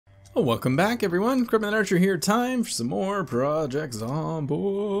Oh, welcome back, everyone. Crippin' Archer here. Time for some more Project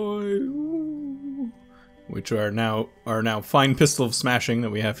Zomboid, which are now fine pistol smashing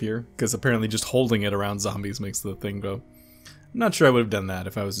that we have here, because apparently just holding it around zombies makes the thing go. I'm not sure I would have done that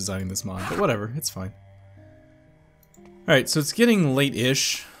if I was designing this mod, but whatever, it's fine. Alright, so it's getting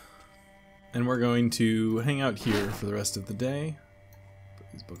late-ish, and we're going to hang out here for the rest of the day.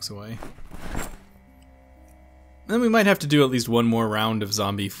 Put these books away. Then we might have to do at least one more round of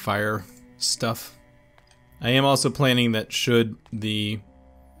zombie fire stuff. I am also planning that should the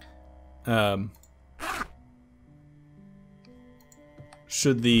what am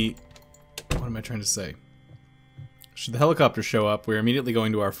I trying to say? Should the helicopter show up, we're immediately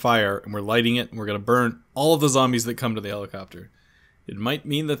going to our fire and we're lighting it and we're going to burn all of the zombies that come to the helicopter. It might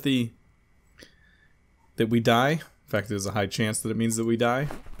mean that we die. In fact, there's a high chance that it means that we die,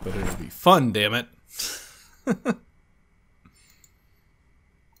 but it'll be fun, damn it.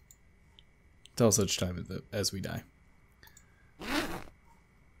 Till such time as we die.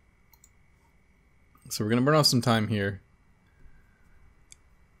 So we're gonna burn off some time here,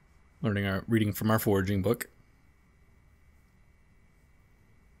 reading from our foraging book.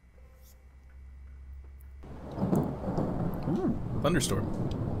 Ooh, thunderstorm.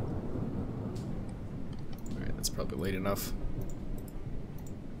 All right, that's probably late enough.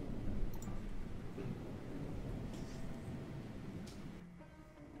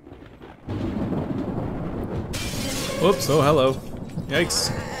 Whoops, oh hello. Yikes.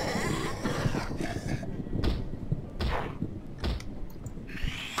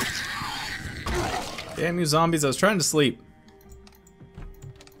 Damn you zombies, I was trying to sleep.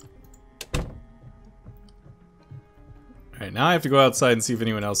 Alright, now I have to go outside and see if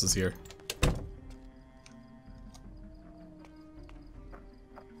anyone else is here.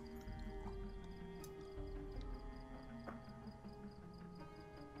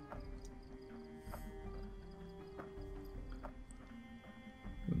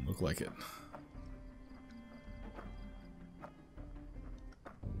 Doesn't look like it.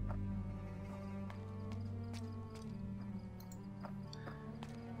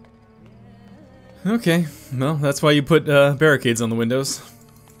 Okay, well, that's why you put barricades on the windows.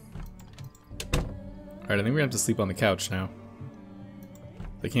 Alright, I think we're gonna have to sleep on the couch now.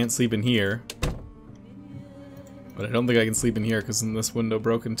 They can't sleep in here. But I don't think I can sleep in here because isn't this window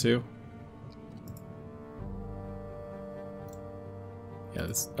broken too? Yeah,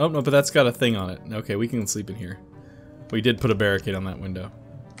 this. Oh no, but that's got a thing on it. Okay, we can sleep in here. We did put a barricade on that window.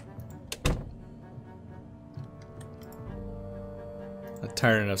 Not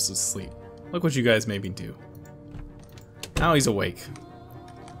tired enough to sleep. Look what you guys made me do. Now he's awake.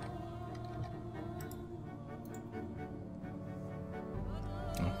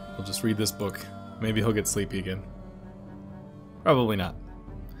 Oh, we'll just read this book. Maybe he'll get sleepy again. Probably not.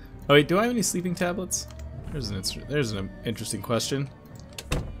 Oh wait, do I have any sleeping tablets? There's an interesting question.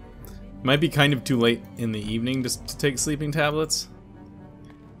 Might be kind of too late in the evening just to take sleeping tablets.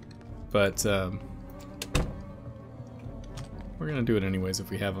 But, we're gonna do it anyways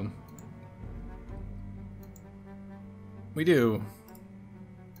if we have them. We do.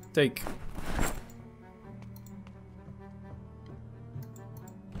 Take.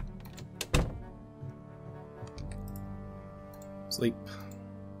 Sleep.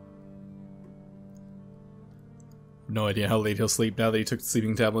 No idea how late he'll sleep now that he took the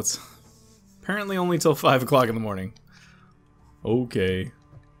sleeping tablets. Apparently only till 5 o'clock in the morning. Okay.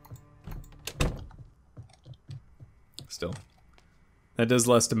 Still. That does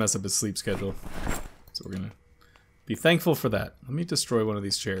less to mess up his sleep schedule. So we're gonna be thankful for that. Let me destroy one of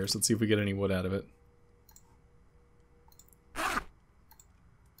these chairs. Let's see if we get any wood out of it.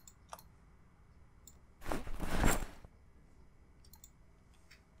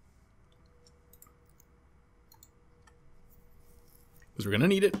 Because we're gonna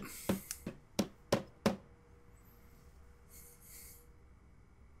need it.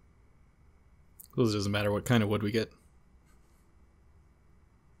 Because it doesn't matter what kind of wood we get.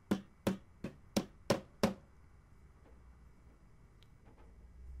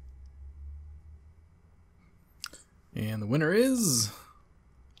 And the winner is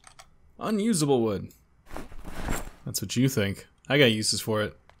unusable wood. That's what you think. I got uses for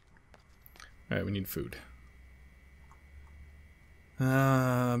it. Alright, we need food.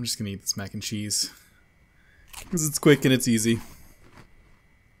 I'm just gonna eat this mac and cheese. Because it's quick and it's easy.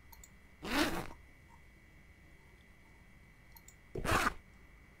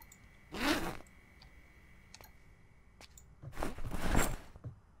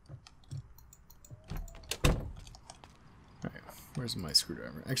 Where's my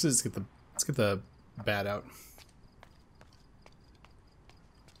screwdriver? Actually, let's get the bat out.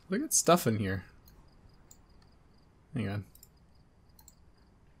 Look at stuff in here. Hang on.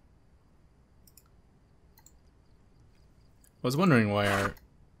 I was wondering why our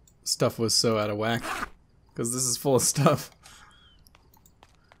stuff was so out of whack. Because this is full of stuff.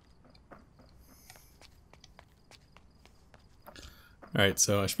 Alright,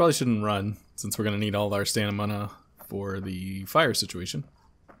 so I probably shouldn't run, since we're going to need all our stamina for the fire situation.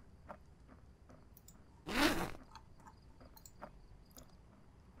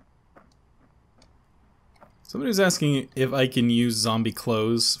 Somebody was asking if I can use zombie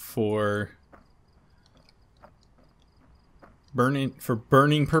clothes for burning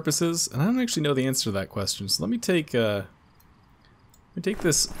purposes, and I don't actually know the answer to that question. So let me take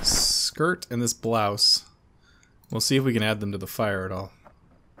this skirt and this blouse. We'll see if we can add them to the fire at all.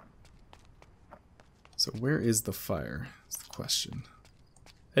 So where is the fire? That's the question.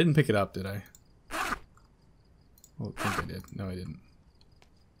 I didn't pick it up, did I? Well, I think I did. No, I didn't.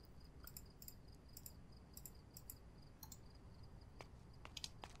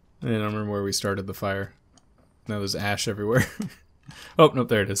 I don't remember where we started the fire. Now there's ash everywhere. Oh, nope,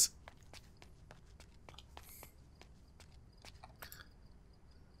 there it is.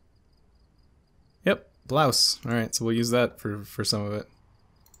 Yep, blouse. Alright, so we'll use that for some of it.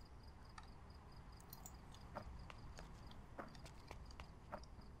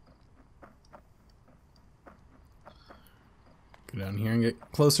 Go down here and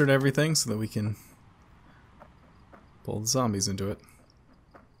get closer to everything so that we can pull the zombies into it.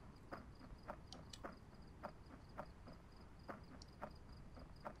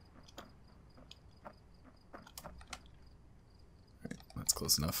 Alright, that's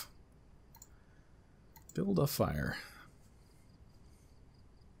close enough. Build a fire.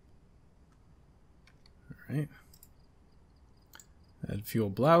 Alright. Add fuel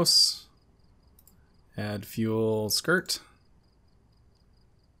blouse. Add fuel skirt.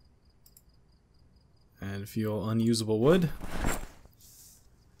 Add fuel unusable wood.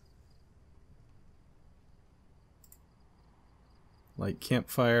 Light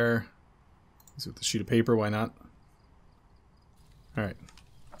campfire. Use it with a sheet of paper, why not? Alright.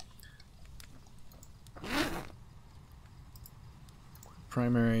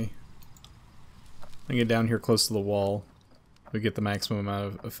 Primary. I get down here close to the wall. We get the maximum amount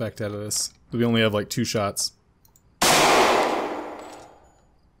of effect out of this. We only have like 2 shots.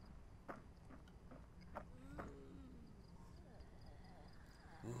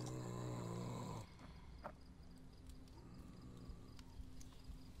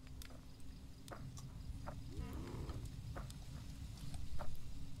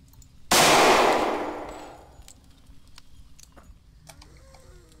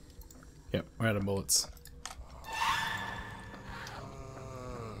 Yep, we're out of bullets.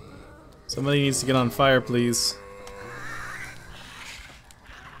 Somebody needs to get on fire, please.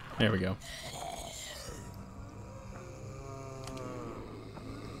 There we go.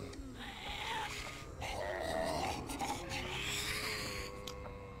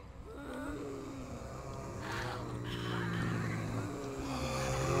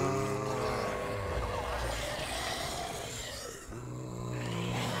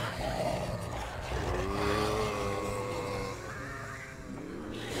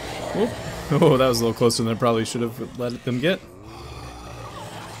 Whoop. Oh, that was a little closer than I probably should have let them get.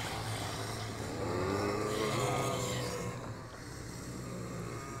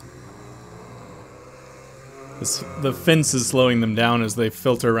 The fence is slowing them down as they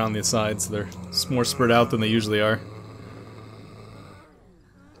filter around the sides. They're more spread out than they usually are.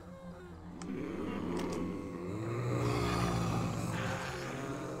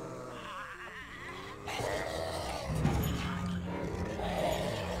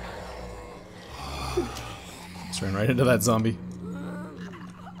 Just ran right into that zombie.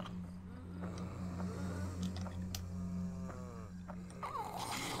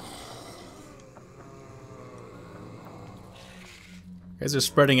 Guys are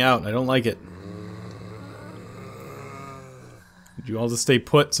spreading out. I don't like it. Need you all to stay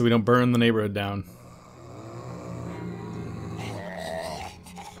put so we don't burn the neighborhood down.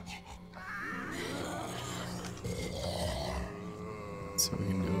 Let's see what we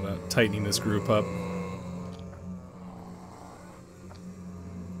can do about tightening this group up.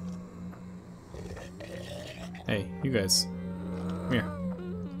 Hey, you guys. Come here.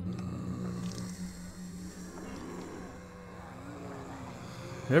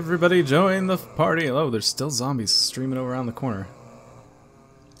 Everybody join the party. Oh, there's still zombies streaming around the corner.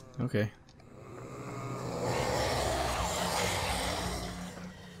 Okay.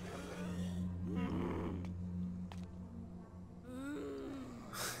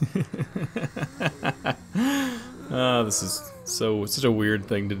 Oh, this is So it's such a weird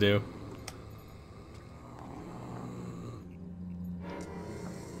thing to do.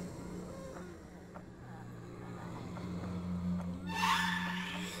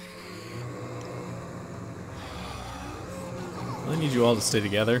 I need you all to stay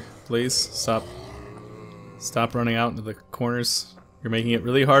together, please. Stop running out into the corners. You're making it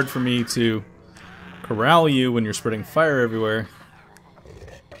really hard for me to corral you when you're spreading fire everywhere.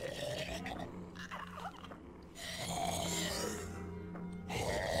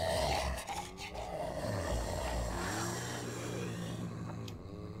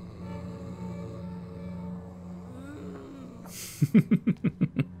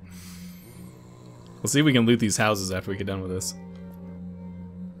 We'll see if we can loot these houses after we get done with this.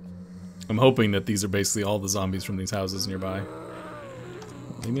 I'm hoping that these are basically all the zombies from these houses nearby.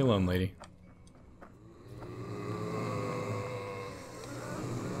 Leave me alone, lady.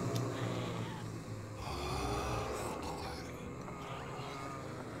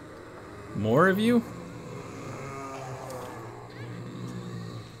 More of you?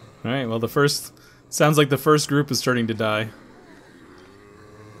 Alright, well sounds like the first group is starting to die.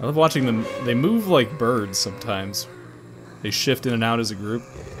 I love watching them. They move like birds sometimes. They shift in and out as a group.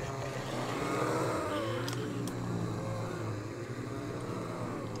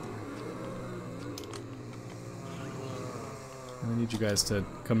 I need you guys to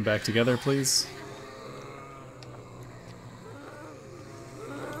come back together, please.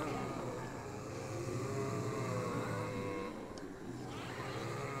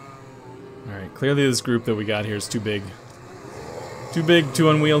 Alright, clearly this group that we got here is too big. Too big, too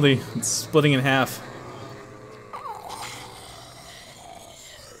unwieldy. It's splitting in half.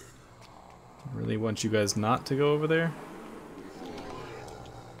 Really want you guys not to go over there.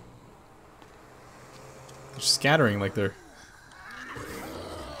 They're scattering like they're...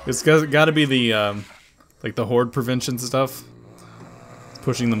 It's gotta be the, like the horde prevention stuff. It's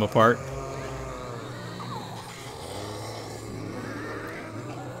pushing them apart.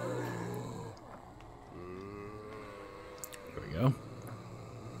 There we go.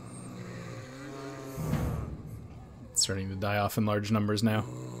 It's starting to die off in large numbers now.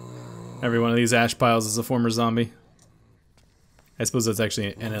 Every one of these ash piles is a former zombie. I suppose that's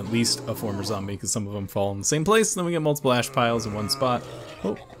actually at least a former zombie, because some of them fall in the same place, and then we get multiple ash piles in one spot.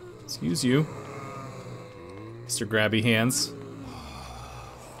 Oh, excuse you, Mr. Grabby Hands.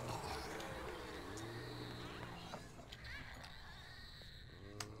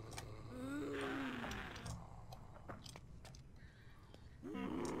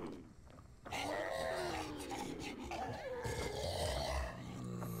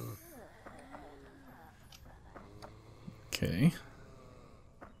 Okay.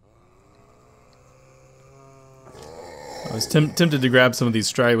 I was tempted to grab some of these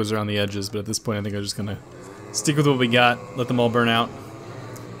stragglers around the edges, but at this point I think I'm just gonna stick with what we got, let them all burn out.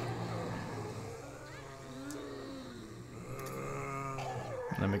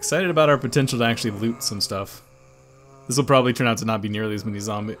 And I'm excited about our potential to actually loot some stuff. This will probably turn out to not be nearly as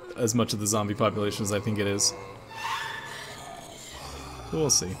much of the zombie population as I think it is. But we'll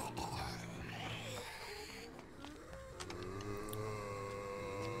see.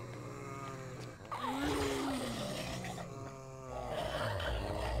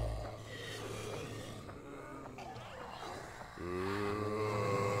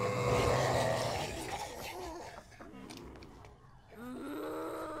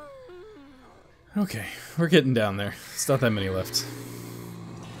 Okay, we're getting down there. It's not that many left.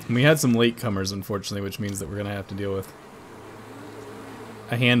 And we had some latecomers, unfortunately, which means that we're gonna have to deal with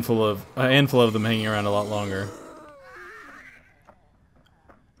a handful of them hanging around a lot longer.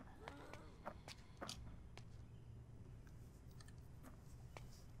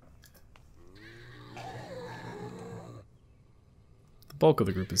 The bulk of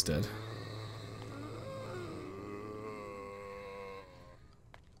the group is dead.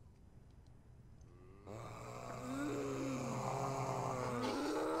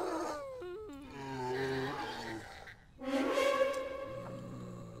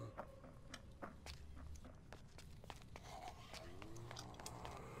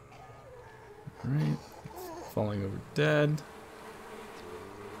 Alright, falling over dead.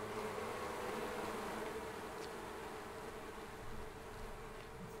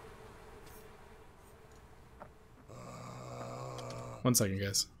 One second,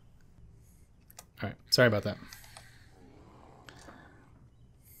 guys. Alright, sorry about that.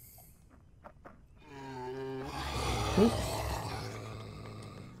 Oop.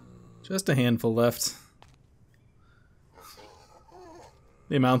 Just a handful left.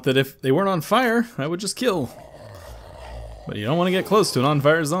 The amount that if they weren't on fire, I would just kill. But you don't want to get close to an on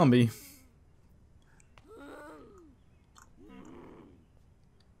fire zombie.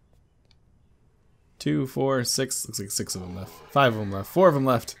 2, 4, 6. Looks like 6 of them left. 5 of them left. 4 of them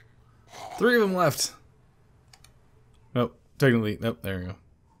left. 3 of them left. Nope. Technically, nope. There we go.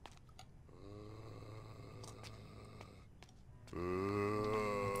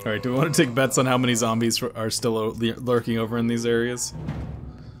 Alright, do we want to take bets on how many zombies are still lurking over in these areas?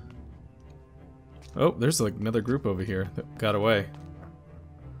 Oh, there's like another group over here that got away.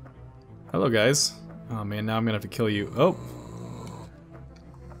 Hello, guys. Oh man, now I'm gonna have to kill you. Oh!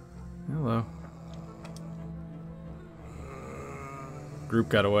 Hello. Group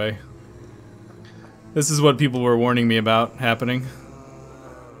got away. This is what people were warning me about happening.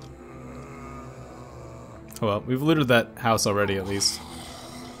 Oh well, we've looted that house already at least.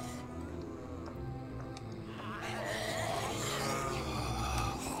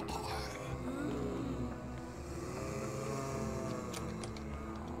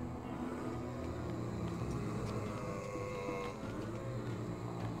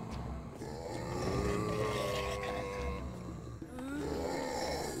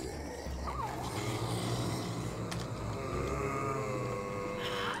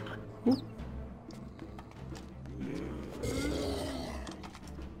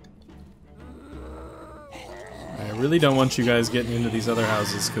 I really don't want you guys getting into these other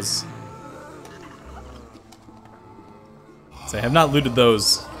houses, because I have not looted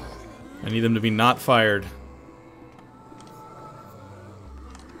those. I need them to be not fired.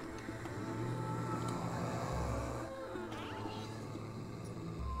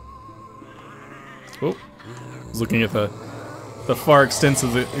 Oh, I was looking at the far extensions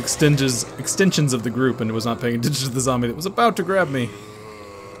of the group and was not paying attention to the zombie that was about to grab me.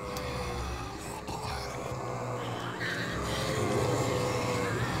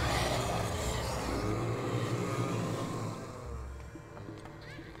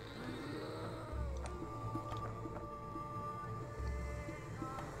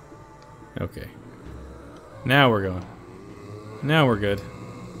 Okay. Now we're going. Now we're good.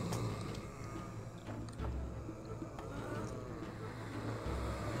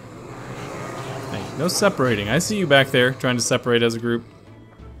 Hey, no separating. I see you back there trying to separate as a group.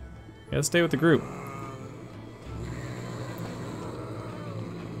 You gotta stay with the group.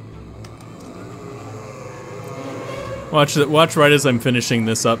 Watch right as I'm finishing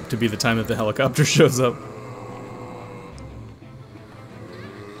this up to be the time that the helicopter shows up.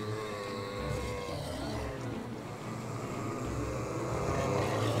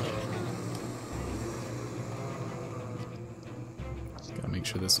 Make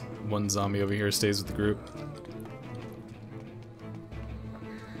sure this one zombie over here stays with the group.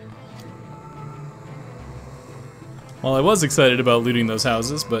 Well, I was excited about looting those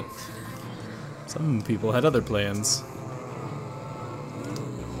houses, but some people had other plans.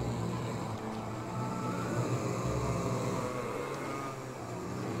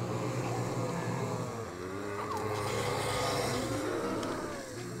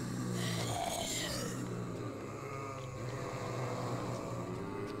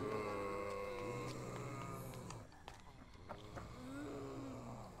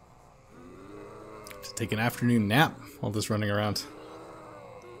 Take an afternoon nap while just running around.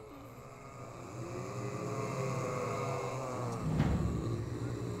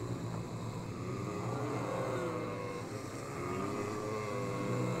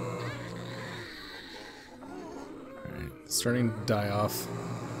 Alright, starting to die off.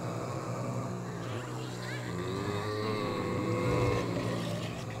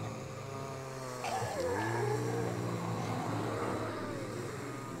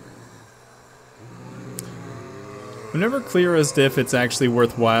 I'm never clear as to if it's actually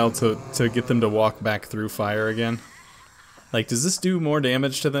worthwhile to get them to walk back through fire again. Like, does this do more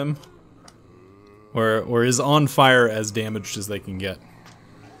damage to them? Or is on fire as damaged as they can get?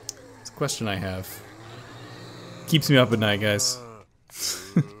 It's a question I have. Keeps me up at night, guys.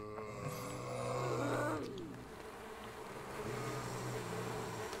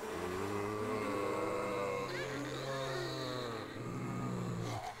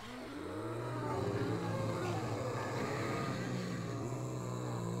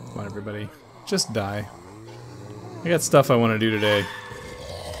 Come on, everybody. Just die. I got stuff I want to do today.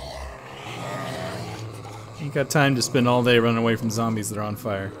 Ain't got time to spend all day running away from zombies that are on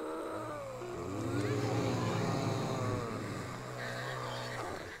fire.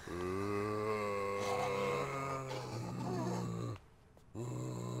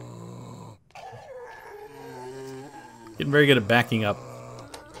 Getting very good at backing up.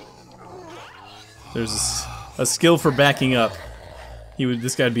 There's a skill for backing up.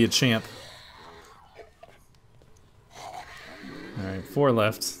 This guy'd be a champ. Alright, 4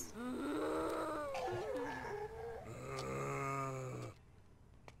 left.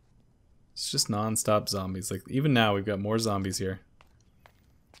 Let's It's just non-stop zombies. Like, even now, we've got more zombies here.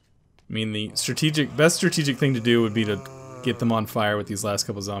 I mean, the best strategic thing to do would be to get them on fire with these last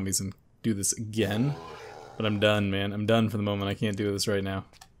couple zombies and do this again. But I'm done, man. I'm done for the moment. I can't do this right now.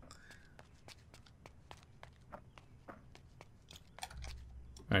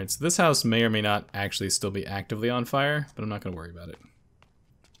 Alright, so this house may or may not actually still be actively on fire, but I'm not going to worry about it.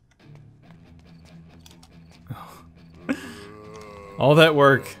 Oh. All that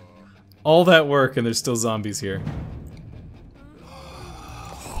work, and there's still zombies here.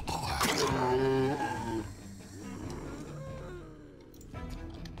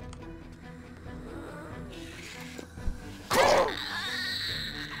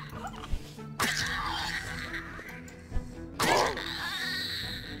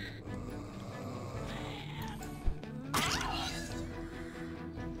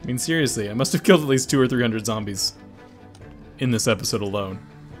 I mean, seriously, I must have killed at least 200 or 300 zombies in this episode alone.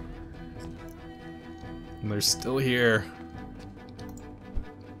 And they're still here.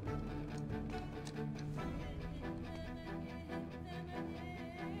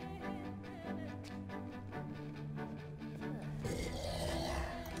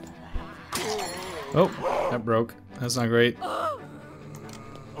 Oh, that broke. That's not great.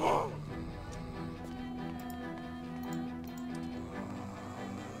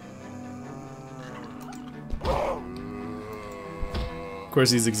 Of course,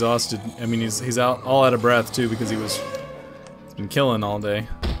 he's exhausted. I mean, he's all out of breath too because he's been killing all day,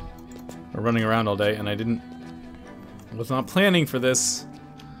 or running around all day, and I was not planning for this.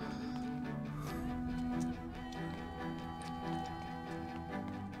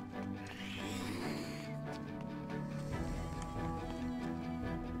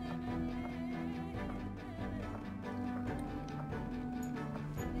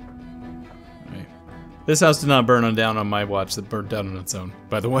 This house did not burn down on my watch. That burned down on its own,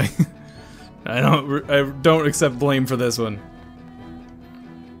 by the way. I don't accept blame for this one.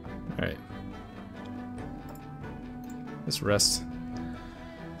 All right. Let's rest.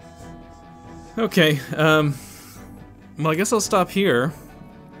 Okay. Well, I guess I'll stop here.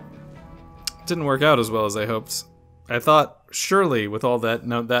 It didn't work out as well as I hoped. I thought surely with all that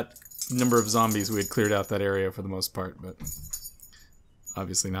that number of zombies we had cleared out that area for the most part, but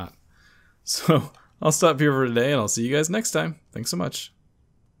obviously not. So I'll stop here for today, and I'll see you guys next time. Thanks so much.